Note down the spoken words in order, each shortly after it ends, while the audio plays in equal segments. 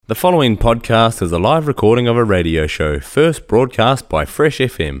The following podcast is a live recording of a radio show first broadcast by Fresh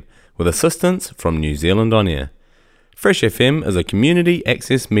FM with assistance from New Zealand On Air. Fresh FM is a community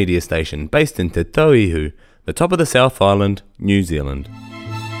access media station based in Te Tauihu, the top of the South Island, New Zealand.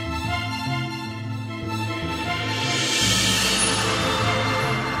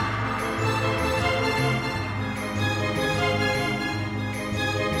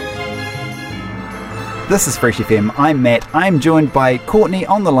 This is Fresh FM. I'm Matt. I'm joined by Courtney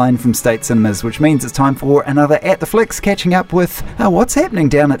on the line from State Cinemas, which means it's time for another At the Flicks, catching up with what's happening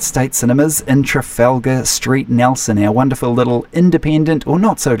down at State Cinemas in Trafalgar Street, Nelson, our wonderful little independent, or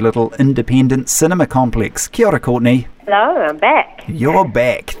not so little independent cinema complex. Kia ora, Courtney. Hello, I'm back. You're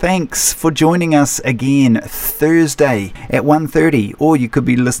back. Thanks for joining us again Thursday at 1:30, or you could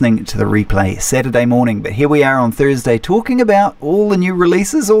be listening to the replay Saturday morning. But here we are on Thursday talking about all the new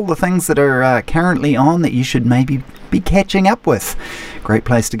releases, all the things that are currently on that you should maybe be catching up with. Great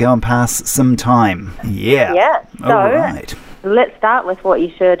place to go and pass some time. Yeah. So all right. Let's start with what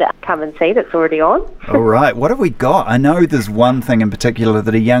you should come and see that's already on. All right, what have we got? I know there's one thing in particular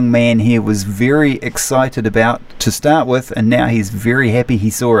that a young man here was very excited about to start with, and now he's very happy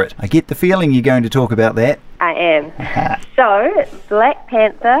he saw it. I get the feeling you're going to talk about that. I am. So, Black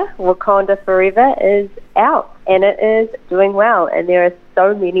Panther Wakanda Forever is out, and it is doing well, and there are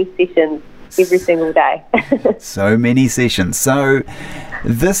so many sessions every single day. So many sessions. So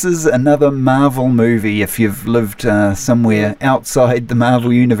this is another Marvel movie if you've lived somewhere outside the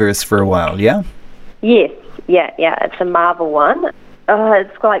Marvel universe for a while, yeah? Yes, yeah, it's a Marvel one.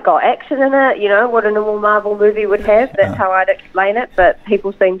 It's got action in it, you know, what a normal Marvel movie would have. That's how I'd explain it, but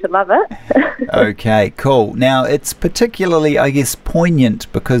people seem to love it. Okay, cool. Now, it's particularly, I guess,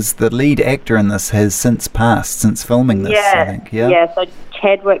 poignant because the lead actor in this has since passed, since filming this, I think. Yeah, so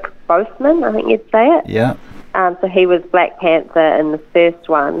Chadwick Boseman, I think you'd say it. Yeah. So he was Black Panther in the first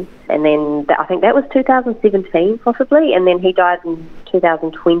one, and then I think that was 2017 possibly, and then he died in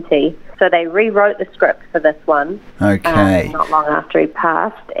 2020. So they rewrote the script for this one. Okay. Not long after he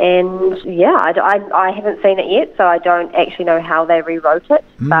passed, and I haven't seen it yet, so I don't actually know how they rewrote it.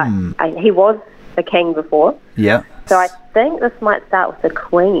 But he was the king before. Yeah. So I think this might start with the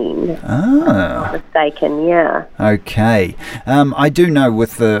Queen. If I'm not mistaken, yeah. Okay. I do know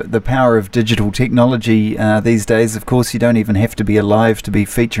with the power of digital technology these days, of course, you don't even have to be alive to be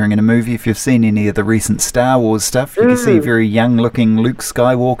featuring in a movie. If you've seen any of the recent Star Wars stuff, you can see very young-looking Luke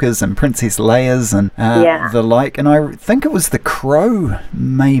Skywalkers and Princess Leia's and the like. And I think it was The Crow,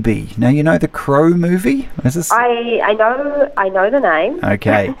 maybe. Now, you know The Crow movie? Is this? I know the name.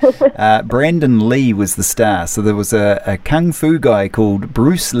 Okay. Brandon Lee was the star. So there was a kung fu guy called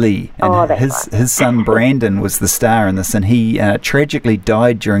Bruce Lee, and his son Brandon was the star in this, and he tragically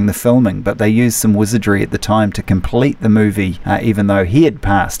died during the filming, but they used some wizardry at the time to complete the movie, even though he had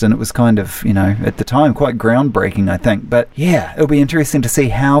passed, and it was kind of, you know, at the time quite groundbreaking, I think. But yeah, it'll be interesting to see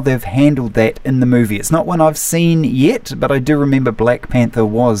how they've handled that in the movie. It's not one I've seen yet, but I do remember Black Panther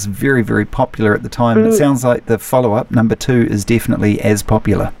was very, very popular at the time, and it sounds like the follow-up, number 2, is definitely as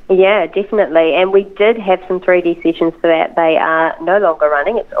popular. Yeah, definitely, and we did have some 3D sessions for that. They are no longer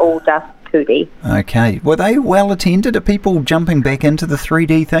running. It's all just 2D. Okay. Were they well attended? Are people jumping back into the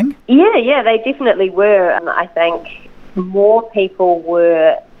 3D thing? Yeah, they definitely were. I think more people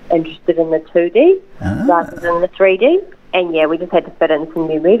were interested in the 2D rather than the 3D. And yeah, we just had to fit in some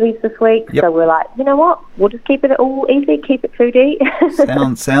new movies this week. Yep. So we're like, you know what? We'll just keep it all easy, keep it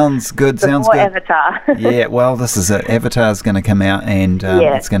 2D. Sounds good. Sounds good. Avatar. Yeah, well, this is it. Avatar's going to come out, and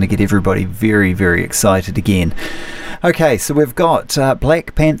it's going to get everybody very, very excited again. Okay, so we've got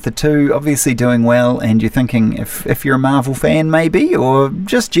Black Panther 2 obviously doing well, and you're thinking if you're a Marvel fan maybe, or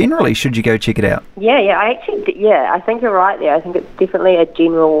just generally, should you go check it out? Yeah, I think you're right there. I think it's definitely a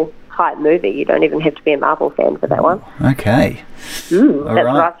general type movie. You don't even have to be a Marvel fan for that one. Okay. That's what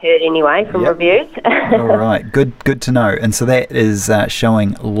I've heard anyway from reviews. All right, good to know. And so that is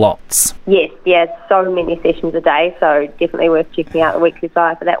showing lots. Yes, so many sessions a day, so definitely worth checking out the weekly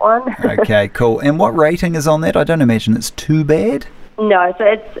side for that one. Okay, cool. And what rating is on that? I don't imagine it's too bad. No, so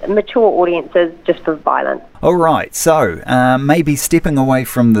it's mature audiences just for violence. All right, so maybe stepping away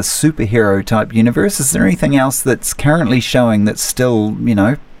from the superhero type universe, is there anything else that's currently showing that's still, you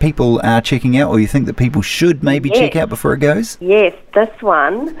know, people are checking out, or you think that people should maybe check out before it goes? Yes, this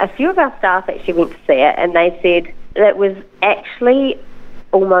one, a few of our staff actually went to see it, and they said it was actually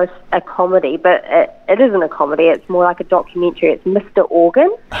almost a comedy, but it isn't a comedy, it's more like a documentary. It's Mr.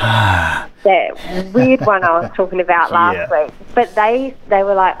 Organ. That weird one I was talking about last week. But they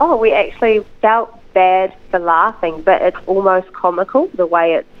were like, oh, we actually felt bad for laughing, but it's almost comical the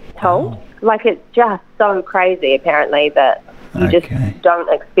way it's told. Like, it's just so crazy, apparently, that You just don't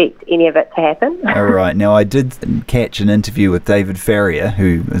expect any of it to happen. All right. Now, I did catch an interview with David Farrier,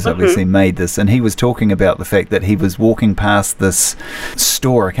 who has obviously made this, and he was talking about the fact that he was walking past this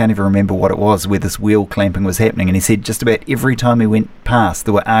store, I can't even remember what it was, where this wheel clamping was happening, and he said just about every time he went past,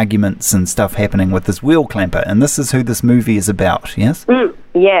 there were arguments and stuff happening with this wheel clamper, and this is who this movie is about, yes?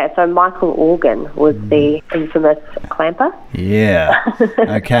 Yeah, so Michael Organ was the infamous clamper. Yeah.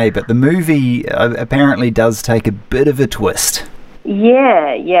 Okay, but the movie apparently does take a bit of a twist.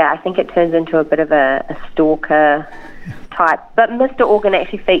 Yeah, I think it turns into a bit of a stalker type. But Mr. Organ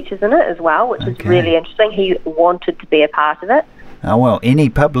actually features in it as well, which is really interesting. He wanted to be a part of it. Oh, well, any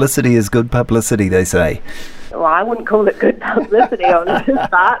publicity is good publicity, they say. Well, I wouldn't call it good publicity on his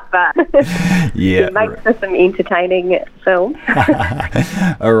part, but it makes for some entertaining film.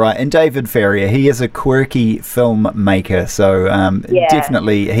 All right, and David Farrier, he is a quirky filmmaker, so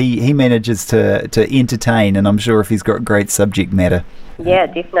definitely he manages to entertain, and I'm sure if he's got great subject matter. Yeah,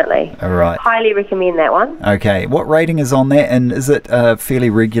 definitely. All right. Highly recommend that one. Okay, what rating is on that, and is it fairly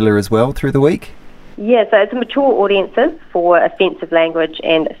regular as well through the week? Yeah, so it's mature audiences for offensive language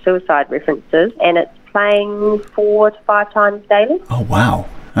and suicide references, and it's playing 4 to 5 times daily. Oh, wow.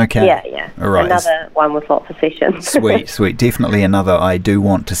 Okay. Yeah. All right. Another one with lots of sessions. Sweet. Definitely another I do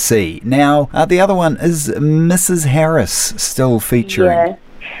want to see. Now, the other one is Mrs. Harris still featuring. Yeah.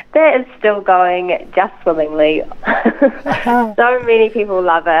 That is still going just swimmingly. So many people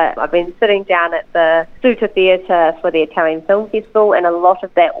love it. I've been sitting down at the Suter Theatre for the Italian Film Festival, and a lot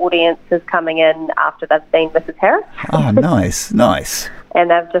of that audience is coming in after they've seen Mrs. Harris. Oh, nice. And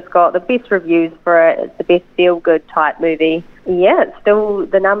they've just got the best reviews for it. It's the best feel-good type movie. Yeah,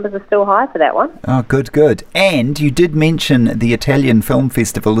 the numbers are still high for that one. Oh, good. And you did mention the Italian Film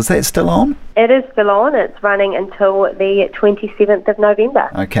Festival. Is that still on? It is still on. It's running until the 27th of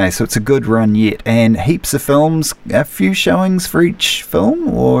November. Okay, so it's a good run yet. And heaps of films, a few showings for each film,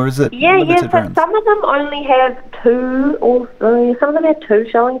 or is it limited runs? Some of them only have 2, or some of them have 2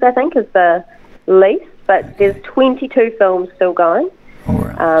 showings, I think, is the least. But there's 22 films still going. All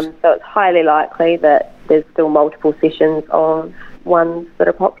right. So it's highly likely that there's still multiple sessions of ones that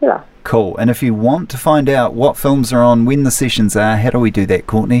are popular. Cool. And if you want to find out what films are on, when the sessions are, how do we do that,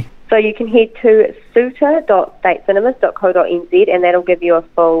 Courtney? So you can head to suter.statecinemas.co.nz, and that'll give you a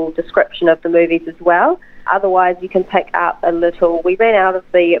full description of the movies as well. Otherwise, you can pick up we ran out of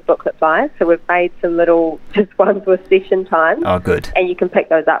the booklet flyers, so we've made some little just ones with session times. Oh, good. And you can pick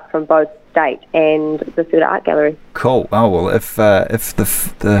those up from both State and the Suter Art Gallery. Cool. Oh, well, if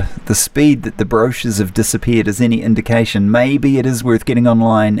the speed that the brochures have disappeared is any indication, maybe it is worth getting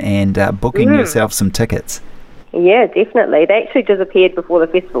online and booking yourself some tickets. Yeah, definitely. They actually disappeared before the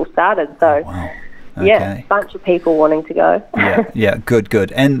festival started, so... Oh, wow. Okay. Yeah, a bunch of people wanting to go. Yeah,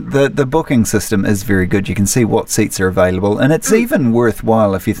 good. And the booking system is very good. You can see what seats are available, and it's even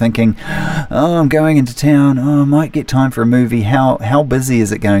worthwhile if you're thinking, oh, I'm going into town, I might get time for a movie, how busy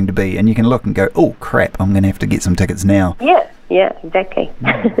is it going to be? And you can look and go, oh, crap, I'm going to have to get some tickets now. Yeah, exactly.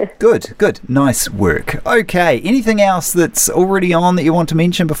 Good. Nice work. Okay, anything else that's already on that you want to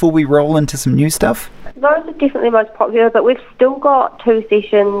mention before we roll into some new stuff? Those are definitely most popular, but we've still got 2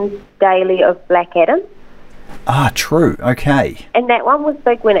 sessions daily of Black Adam. Ah, true. Okay. And that one was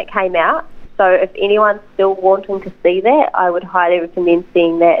big when it came out. So if anyone's still wanting to see that, I would highly recommend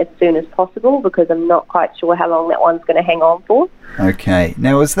seeing that as soon as possible, because I'm not quite sure how long that one's going to hang on for. Okay.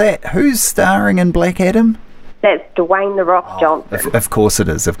 Now, who's starring in Black Adam? That's Dwayne "The Rock" Johnson. Of course it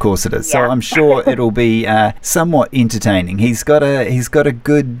is. Yeah. So I'm sure it'll be somewhat entertaining. He's got a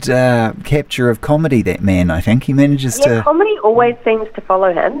good capture of comedy. That man, I think he manages to. Yeah, comedy always seems to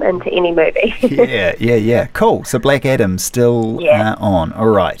follow him into any movie. Yeah. Cool. So Black Adam's still on. All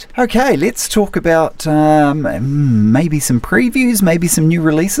right. Okay. Let's talk about maybe some previews, maybe some new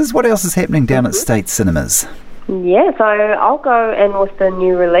releases. What else is happening down at State Cinemas? Yeah. So I'll go in with the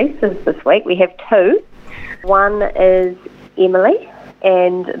new releases this week. We have 2. One is Emily,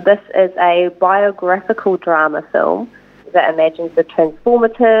 and this is a biographical drama film that imagines the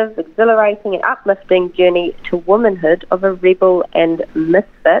transformative, exhilarating and uplifting journey to womanhood of a rebel and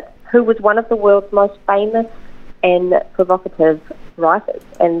misfit who was one of the world's most famous and provocative writers.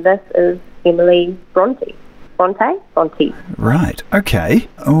 And this is Emily Bronte. Right, okay.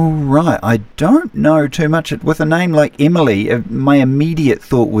 All right. I don't know too much. With a name like Emily, my immediate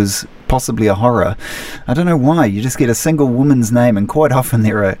thought was possibly a horror. I don't know why. You just get a single woman's name, and quite often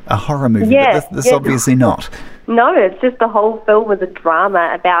they're a horror movie, but this obviously not. No, it's just the whole film was a drama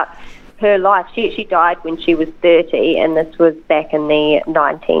about her life. She actually died when she was 30, and this was back in the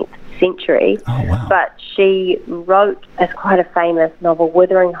 19th century. Oh, wow. But she wrote quite a famous novel,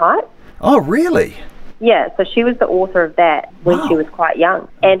 Wuthering Heights. Oh, really? Yeah, so she was the author of that when she was quite young.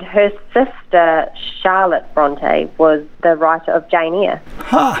 And her sister, Charlotte Bronte, was the writer of Jane Eyre.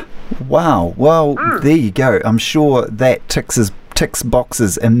 Ha! Wow. Well, there you go. I'm sure that ticks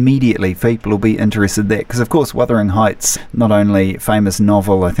boxes immediately. People will be interested in that because, of course, Wuthering Heights, not only famous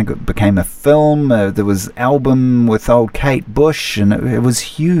novel, I think it became a film. There was album with old Kate Bush, and it was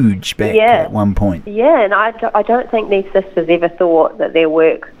huge back at one point. Yeah, and I don't think these sisters ever thought that their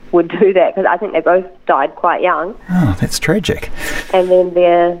work would do that, because I think they both died quite young. Oh, that's tragic. And then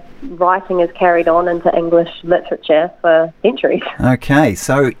their writing is carried on into English literature for centuries. Okay,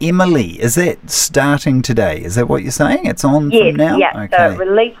 so Emily, is that starting today? Is that what you're saying? It's on from now? Yeah, okay. So it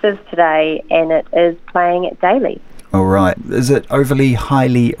releases today and it is playing at daily. All right. Is it overly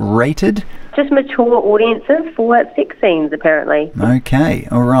highly rated? Just mature audiences for sex scenes, apparently. Okay,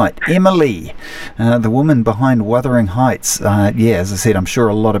 all right. Emily, the woman behind Wuthering Heights. As I said, I'm sure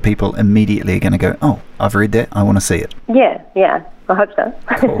a lot of people immediately are going to go, oh, I've read that, I want to see it. Yeah, I hope so.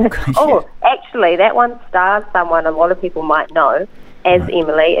 Cool. Oh, actually, that one stars someone a lot of people might know as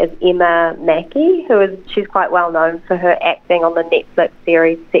Emily, is Emma Mackey, she's quite well known for her acting on the Netflix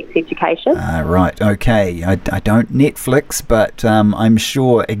series Sex Education. Right, okay. I don't Netflix, but I'm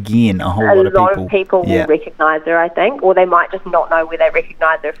sure, again, a lot of people will recognise her, I think, or they might just not know where they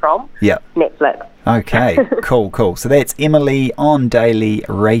recognise her from. Yeah. Netflix. Okay, cool. So that's Emily on Daily,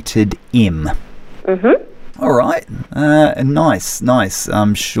 rated M. Mm-hmm. All right. Nice.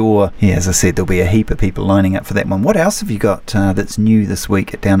 I'm sure, as I said, there'll be a heap of people lining up for that one. What else have you got that's new this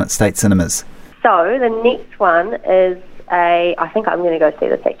week down at State Cinemas? So the next one is I think I'm going to go see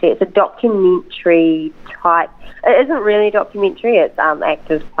this actually. It's a documentary type. It isn't really a documentary. It's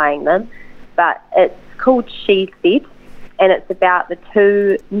actors playing them. But it's called She Said, and it's about the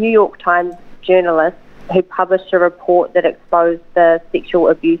two New York Times journalists who published a report that exposed the sexual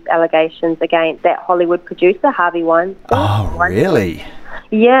abuse allegations against that Hollywood producer, Harvey Weinstein. Oh, really?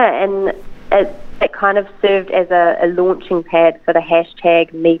 Yeah, and it kind of served as a launching pad for the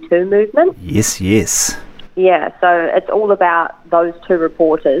hashtag #MeToo movement. Yes. Yeah, so it's all about those two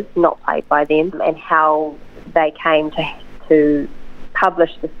reporters, not played by them, and how they came to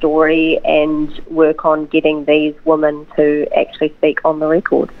publish the story and work on getting these women to actually speak on the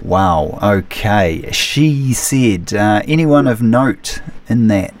record. Wow, okay. She Said, anyone of note in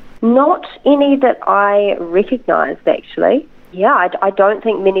that? Not any that I recognised, actually. Yeah, I don't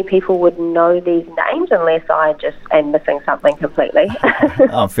think many people would know these names unless I just am missing something completely.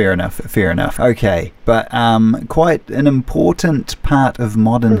 Oh, fair enough. Okay, but quite an important part of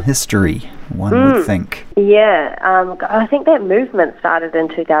modern history, one would think. Yeah, I think that movement started in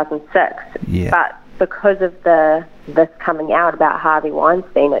 2006. Yeah. But because of this coming out about Harvey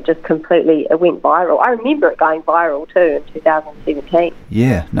Weinstein, it just completely went viral. I remember it going viral too in 2017.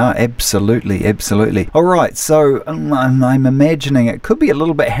 Yeah, no, absolutely. All right, so I'm imagining it could be a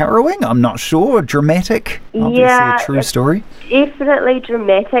little bit harrowing. I'm not sure. Dramatic. Obviously a true story. Definitely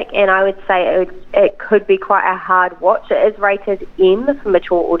dramatic, and I would say it could be quite a hard watch. It is rated M for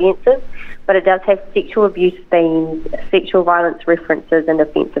mature audiences, but it does have sexual abuse themes, sexual violence references, and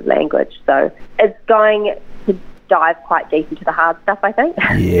offensive language. So it's going to dive quite deep into the hard stuff, I think.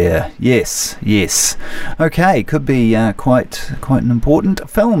 Yeah, yes. Okay, could be quite an important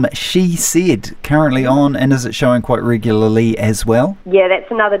film. She Said, currently on, and is it showing quite regularly as well? Yeah,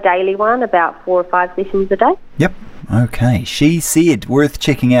 that's another daily one, about 4 or 5 sessions a day. Yep. Okay, She Said, worth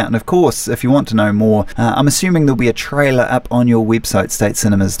checking out. And of course, if you want to know more, I'm assuming there'll be a trailer up on your website,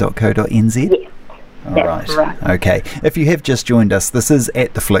 statecinemas.co.nz? Yes. All right. Okay. If you have just joined us, this is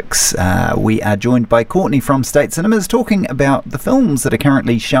At the Flicks. We are joined by Courtney from State Cinemas talking about the films that are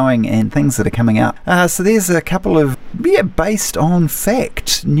currently showing and things that are coming out. So there's a couple of, based on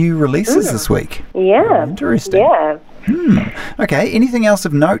fact, new releases this week. Yeah. Interesting. Yeah. Okay. Anything else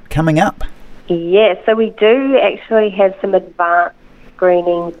of note coming up? Yeah, so we do actually have some advanced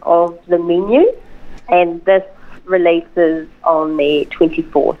screenings of The Menu, and this releases on the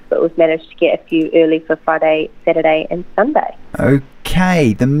 24th, but we've managed to get a few early for Friday, Saturday and Sunday.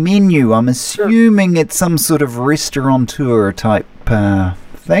 Okay, The Menu, I'm assuming it's some sort of restaurateur type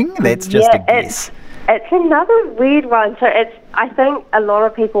thing? That's just a guess. It's another weird one. So I think a lot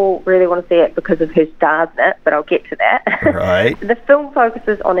of people really want to see it because of who stars in it, but I'll get to that. Right. The film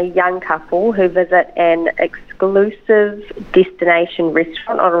focuses on a young couple who visit an exclusive destination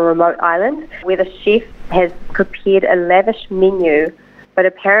restaurant on a remote island where the chef has prepared a lavish menu but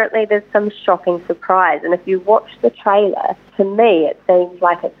apparently there's some shocking surprise. And if you watch the trailer, to me it seems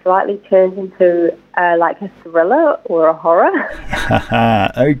like it slightly turns into like a thriller or a horror.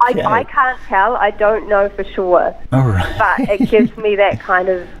 Okay. I can't tell. I don't know for sure. All right. But it gives me that kind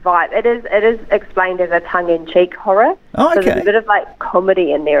of vibe. It is explained as a tongue-in-cheek horror. Oh, okay. So there's a bit of like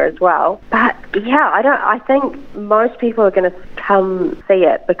comedy in there as well. But yeah, I think most people are going to come see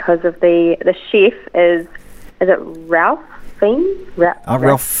it because of the chef is it Ralph Fiennes?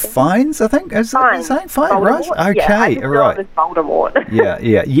 Ralph Fiennes, I think. Is that what you're saying? Fiennes, right? Voldemort. Okay, yeah, right. It was Voldemort.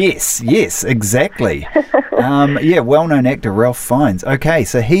 Yeah. Yes, exactly. Well-known actor Ralph Fiennes. Okay,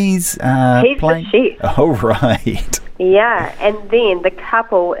 so he's playing... the chef. Oh, right. Yeah, and then the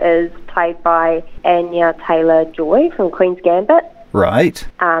couple is played by Anya Taylor-Joy from Queen's Gambit. Right.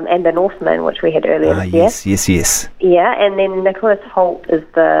 And The Northman, which we had earlier this year. Yes. Yeah, and then Nicholas Hoult is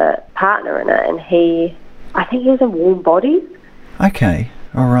the partner in it, and I think he was in Warm Bodies. Okay,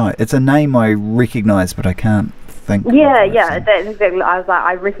 all right. It's a name I recognise, but I can't think. Yeah, that's exactly. I was like,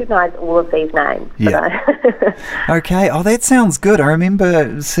 I recognise all of these names. Yeah. Okay. Oh, that sounds good. I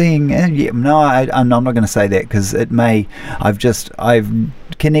remember seeing. I'm not going to say that because it may. I've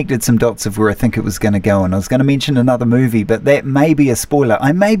connected some dots of where I think it was going to go, and I was going to mention another movie, but that may be a spoiler.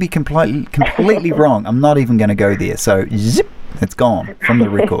 I may be completely wrong. I'm not even going to go there. So zip. It's gone from the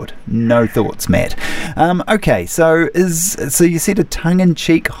record. No thoughts, Matt. Okay, so you said a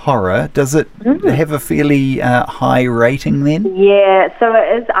tongue-in-cheek horror. Does it have a fairly high rating then? Yeah, so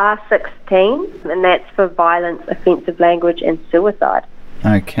it is R16, and that's for violence, offensive language, and suicide.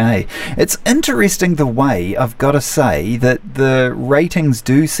 Okay. It's interesting the way, I've got to say, that the ratings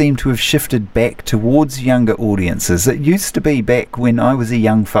do seem to have shifted back towards younger audiences. It used to be back when I was a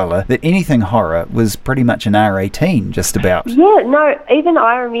young fella that anything horror was pretty much an R18, just about. Yeah, no, even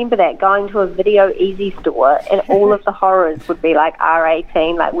I remember that, going to a Video Easy store, and all of the horrors would be like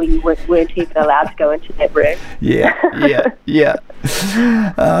R18, like we weren't even allowed to go into that room. Yeah.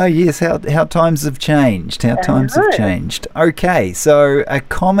 Yes, how times have changed. Okay, so a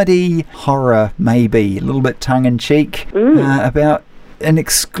comedy horror, maybe a little bit tongue-in-cheek, about an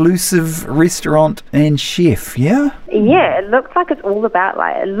exclusive restaurant and chef, yeah? Yeah, it looks like it's all about,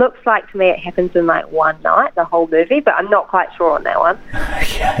 it looks like to me it happens in one night, the whole movie, but I'm not quite sure on that one.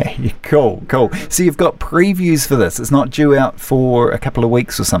 Okay, cool. So you've got previews for this. It's not due out for a couple of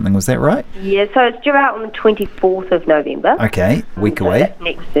weeks or something, was that right? Yeah, so it's due out on the 24th of November. Okay, week away. That's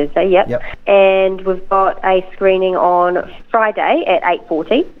next Thursday, yep. And we've got a screening on Friday at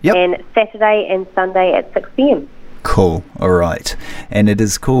 8:40 and Saturday and Sunday at 6 p.m. Cool, all right. And it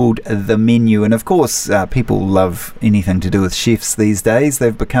is called The Menu. And of course, people love anything to do with chefs these days.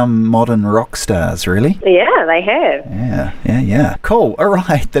 They've become modern rock stars, really. Yeah, they have. Yeah. Cool, all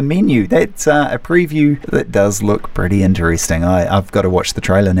right. The Menu. That's a preview that does look pretty interesting. I've got to watch the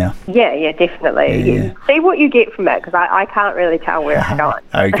trailer now. Yeah, definitely. Yeah. See what you get from it, because I can't really tell where it's going.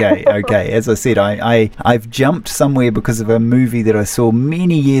 Okay. As I said, I've jumped somewhere because of a movie that I saw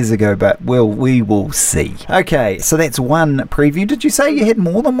many years ago, but we will see. Okay, so that's one preview. Did you say you had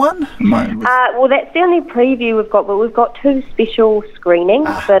more than one? Well, that's the only preview we've got, but we've got two special screenings,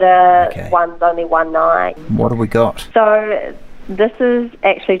 but one's only one night. What have we got? So this is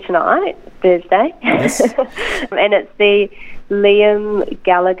actually tonight, Thursday. Yes. And it's the Liam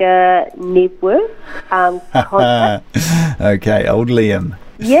Gallagher Nebworth concert. Okay, old Liam.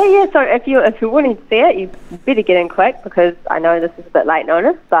 Yeah. So if you're wanting to see it, you better get in quick, because I know this is a bit late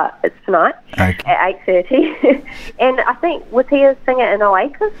notice, but it's tonight at 8:30. And I think, was he a singer in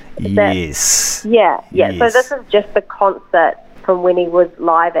Oasis? Yes. Yeah. So this is just the concert from when he was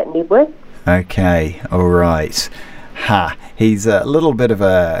live at Nebworth. Okay. All right. He's a little bit of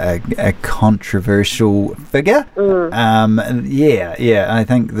a controversial figure. I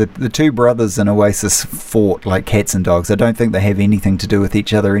think the two brothers in Oasis fought like cats and dogs. I don't think they have anything to do with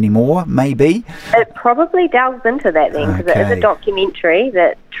each other anymore, maybe. It probably delves into that then, because it is a documentary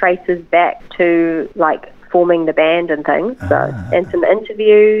that traces back to forming the band and things. And some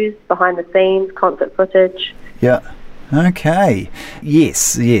interviews, behind the scenes, concert footage. Yeah. Okay.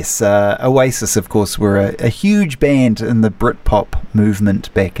 Yes. Oasis, of course, were a huge band in the Britpop movement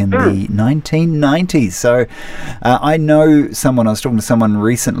back in the 1990s. So I know someone, I was talking to someone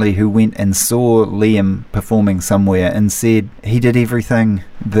recently who went and saw Liam performing somewhere and said he did everything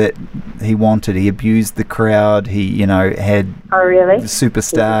that he wanted. He abused the crowd. He, you know, had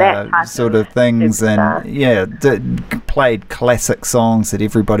superstar sort of things, superstar. And played classic songs that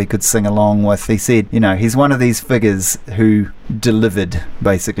everybody could sing along with. He said, you know, he's one of these figures who delivered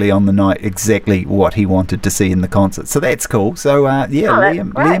basically on the night exactly what he wanted to see in the concert. So that's cool. So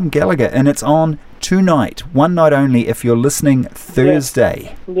Liam Gallagher, and it's on tonight, one night only. If you're listening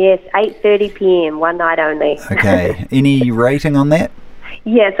Thursday, yes, 8:30 p.m. one night only. Okay. Any rating on that?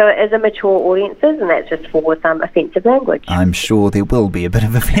 Yeah, so it is a mature audiences, and that's just for some offensive language. I'm sure there will be a bit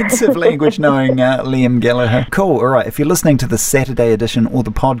of offensive language knowing Liam Gallagher. Cool, all right. If you're listening to the Saturday edition or the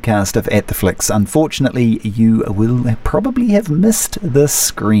podcast of At The Flicks, unfortunately, you will probably have missed the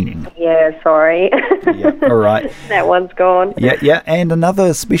screening. Yeah, sorry. Yeah, all right. That one's gone. Yeah, and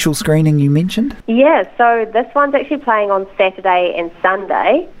another special screening you mentioned? Yeah, so this one's actually playing on Saturday and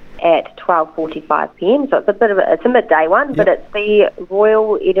Sunday at 12:45 p.m. So it's a midday one, but it's the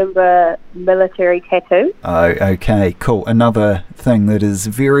Royal Edinburgh Military Tattoo. Oh, okay, cool. Another thing that is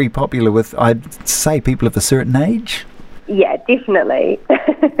very popular with, I'd say, people of a certain age. Yeah, definitely.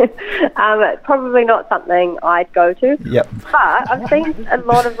 Probably not something I'd go to. Yep. But I've seen a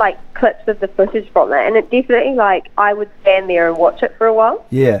lot of clips of the footage from it, and it definitely I would stand there and watch it for a while.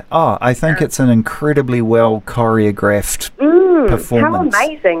 Yeah. Oh, I think it's an incredibly well choreographed performance. How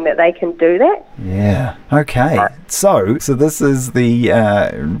amazing that they can do that. Yeah. Okay. So this is the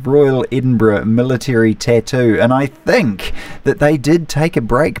Royal Edinburgh Military Tattoo, and I think that they did take a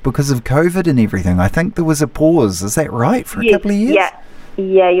break because of COVID and everything. I think there was a pause. Is that right? For a couple of years?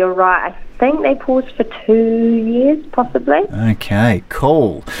 Yeah, you're right. I think they paused for 2 years, possibly. Okay,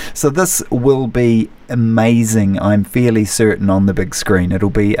 cool. So this will be amazing, I'm fairly certain, on the big screen.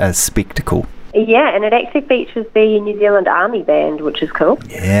 It'll be a spectacle. Yeah, and it actually features the New Zealand Army Band, which is cool.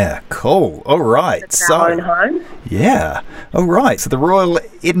 Yeah, cool. All right. It's our own home. Yeah. All right. So the Royal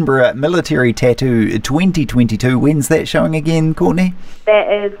Edinburgh Military Tattoo 2022. When's that showing again, Courtney?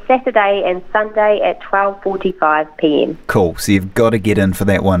 That is Saturday and Sunday at 12:45 p.m. Cool. So you've got to get in for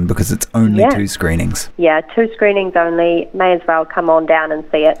that one because it's only 2 screenings. Yeah, 2 screenings only. May as well come on down and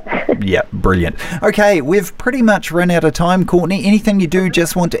see it. Yeah, brilliant. Okay, we've pretty much run out of time, Courtney. Anything you do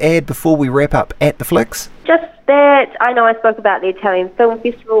just want to add before we wrap up At The Flicks? Just that I know I spoke about the Italian Film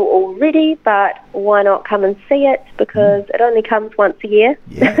Festival already, but why not come and see it, because it only comes once a year.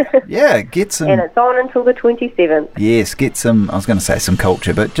 Yeah, get some... And it's on until the 27th. Yes, get some, I was going to say some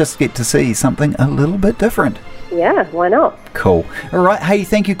culture, but just get to see something a little bit different. Yeah, why not? Cool. All right. Hey,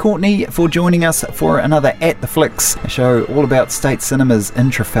 thank you, Courtney, for joining us for another At The Flicks, a show all about state cinemas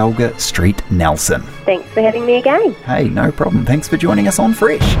in Trafalgar Street, Nelson. Thanks for having me again. Hey, no problem. Thanks for joining us on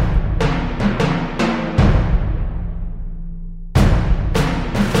Fresh.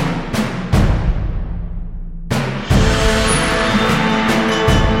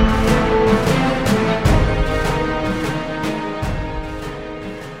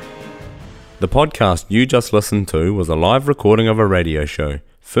 The podcast you just listened to was a live recording of a radio show,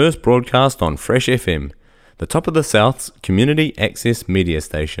 first broadcast on Fresh FM, the top of the South's community access media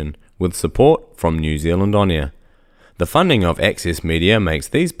station, with support from New Zealand On Air. The funding of Access Media makes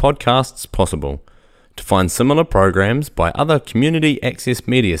these podcasts possible. To find similar programs by other community access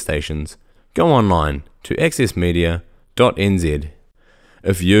media stations, go online to accessmedia.nz.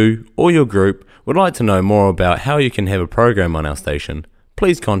 If you or your group would like to know more about how you can have a program on our station,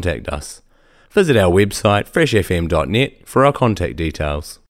 please contact us. Visit our website freshfm.net for our contact details.